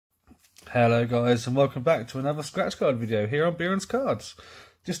Hello guys, and welcome back to another scratch card video here on Bierans Cards.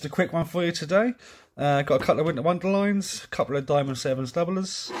 Just a quick one for you today. Got a couple of Winter Wonderlines, a couple of Diamond Sevens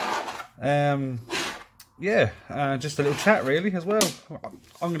doublers. Just a little chat really as well.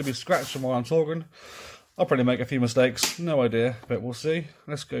 I'm going to be scratching while I'm talking. I'll probably make a few mistakes, no idea, but we'll see.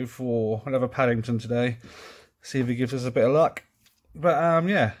 Let's go for another Paddington today. See if he gives us a bit of luck.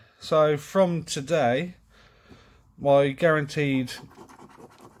 But so from today,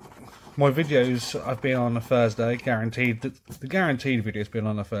 my videos I've been on a Thursday, guaranteed. The guaranteed video's been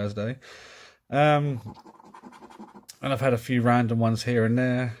on a Thursday. And I've had a few random ones here and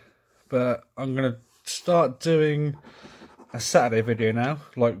there. But I'm going to start doing a Saturday video now,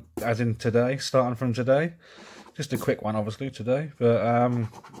 like as in today, starting from today. Just a quick one obviously today. But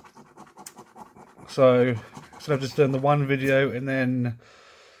so instead of just doing the one video and then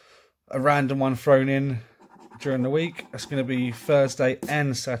a random one thrown in during the week, it's going to be Thursday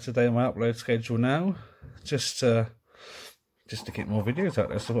and Saturday on my upload schedule now, just to get more videos out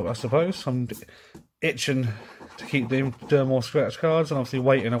there. I suppose I'm itching to keep doing more scratch cards, and obviously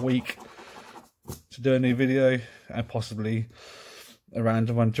waiting a week to do a new video and possibly a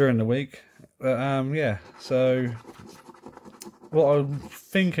random one during the week. But so what I'm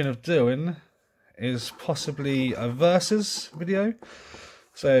thinking of doing is possibly a versus video.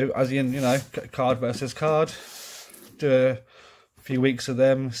 So, as in, card versus card, do a few weeks of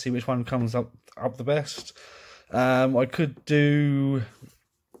them, see which one comes up the best. I could do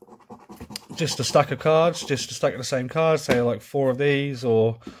just a stack of cards, just a stack of the same cards, say like 4 of these,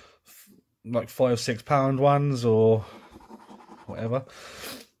 or like £5-6 ones, or whatever.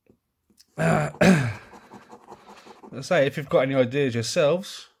 Let's say, if you've got any ideas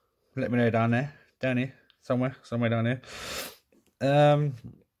yourselves, let me know down here, somewhere down here.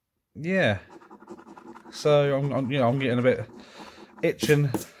 So I'm getting a bit itching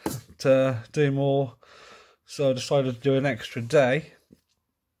to do more, so I decided to do an extra day.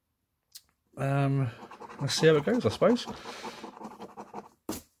 Let's see how it goes, I suppose.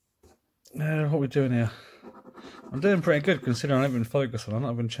 What are we doing here? I'm doing pretty good considering I haven't been focusing on it.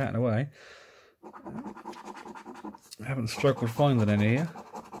 I've been chatting away. I haven't struggled finding any here.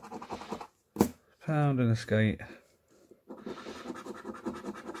 Pound and a skate.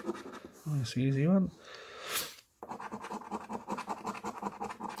 Nice easy one.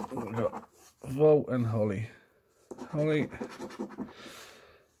 We've got Vault and Holly.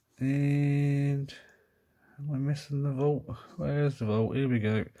 And am I missing the Vault? Where's the Vault? Here we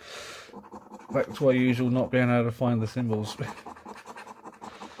go. Back to our usual not being able to find the symbols.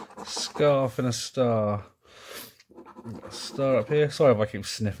 Scarf and a star. A star up here. Sorry if I keep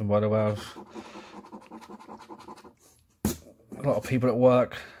sniffing, by the way. A lot of people at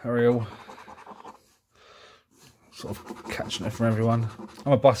work are ill. Sort of catching it from everyone.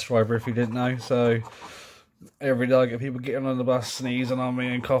 I'm a bus driver, if you didn't know, so every day I get people getting on the bus, sneezing on me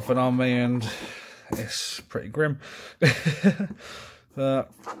and coughing on me, and it's pretty grim.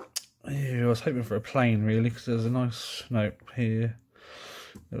 But I was hoping for a plane really, because there's a nice note here.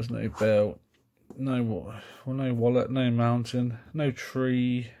 There was no belt, no wallet, no mountain, no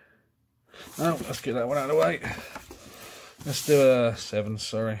tree. Oh, let's get that one out of the way. Let's do a 7,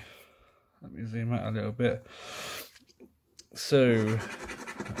 sorry. Let me zoom out a little bit. So,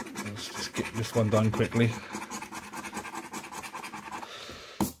 let's just get this one done quickly.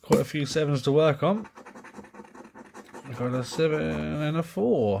 Quite a few 7s to work on. I've got a 7 and a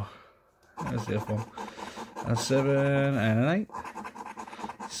 4. There's the F1. A 7 and an 8.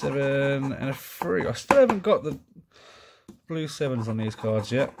 7 and a 3. I still haven't got the blue 7s on these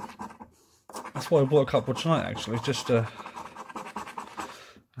cards yet. That's why I bought a couple tonight, actually, just to...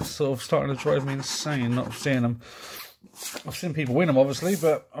 It's sort of starting to drive me insane not seeing them. I've seen people win them, obviously,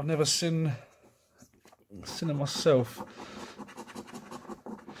 but I've never seen them myself.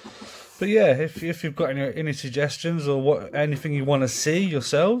 But yeah, if you've got any suggestions or anything you want to see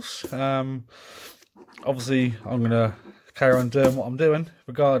yourselves, obviously I'm gonna carry on doing what I'm doing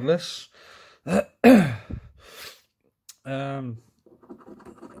regardless. But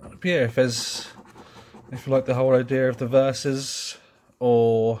yeah, if you like the whole idea of the verses,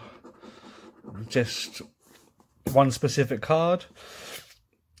 or just one specific card,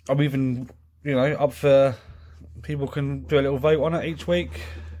 I'm even up for people can do a little vote on it each week.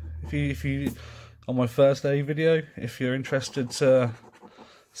 If you on my Thursday video, if you're interested to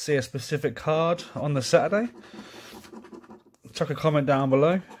see a specific card on the Saturday, chuck a comment down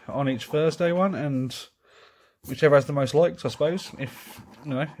below on each Thursday one, and whichever has the most likes, I suppose.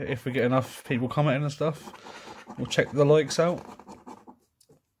 If we get enough people commenting and stuff, we'll check the likes out.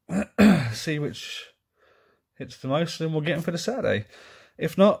 See which hits the most, and we'll get them for the Saturday.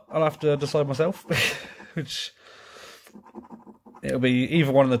 If not, I'll have to decide myself, which it'll be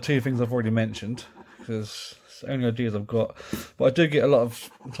either one of the two things I've already mentioned, because it's the only ideas I've got. But I do get a lot of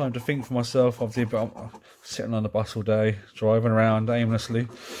time to think for myself, obviously, but I'm sitting on the bus all day, driving around aimlessly,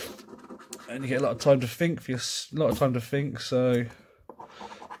 and you get a lot of time to think, so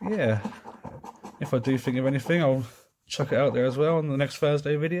yeah, if I do think of anything, I'll chuck it out there as well on the next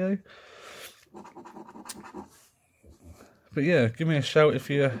Thursday video. But yeah, give me a shout in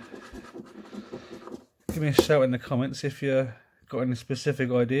the comments if you got any specific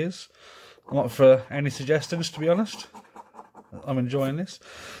ideas. I'm up for any suggestions, to be honest. I'm enjoying this,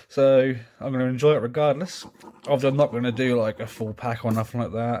 so I'm going to enjoy it regardless. Obviously, I'm not going to do like a full pack or nothing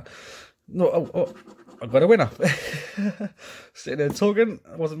like that. No, I got a winner. Sitting there talking,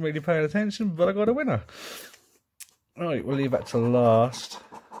 I wasn't really paying attention, but I got a winner. Right, we'll leave that to last.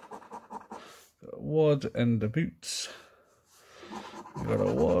 Got a wad and the boots. We got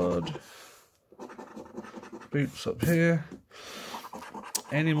a wad, boots up here.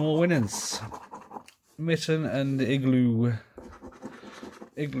 Any more winners? Mitten and igloo.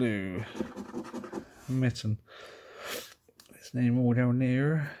 Mitten. Let's name all down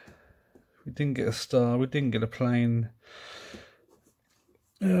there. We didn't get a star. We didn't get a plane.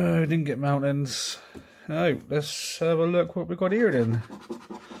 We didn't get mountains. No, let's have a look what we got here then.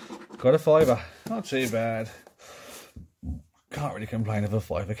 Got a fiver. Not too bad. Can't really complain of a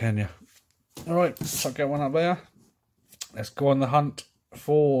fiver, can you? Alright, chuck that one up there. Let's go on the hunt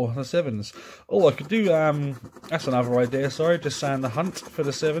for the sevens. Oh, I could do, that's another idea, sorry, just saying the hunt for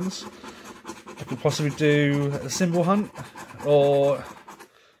the sevens. I could possibly do a symbol hunt, or,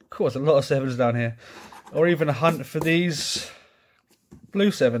 of course, a lot of sevens down here. Or even a hunt for these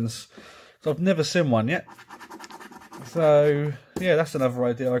blue sevens. So I've never seen one yet. So, yeah, that's another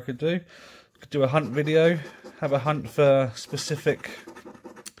idea I could do. I could do a hunt video. Have a hunt for specific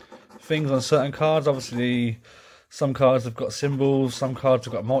things on certain cards. Obviously, some cards have got symbols, some cards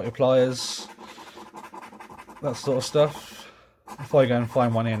have got multipliers, that sort of stuff. If I go and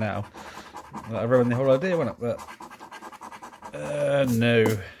find one here now, I ruined the whole idea, won't it? But no,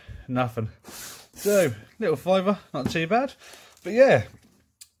 nothing. So, little fiver, not too bad. But yeah,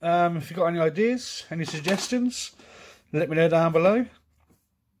 if you've got any ideas, any suggestions, let me know down below.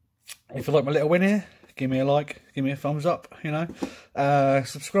 If you like my little win here, give me a like, give me a thumbs up, you know.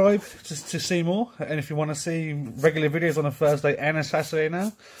 Subscribe just to see more. And if you want to see regular videos on a Thursday and a Saturday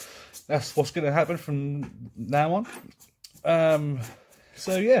now, that's what's going to happen from now on.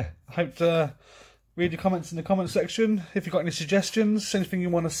 So yeah, I hope to read your comments in the comment section. If you've got any suggestions, anything you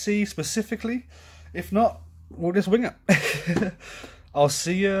want to see specifically. If not, we'll just wing it. I'll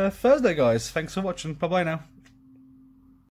see you Thursday, guys. Thanks for watching. Bye-bye now.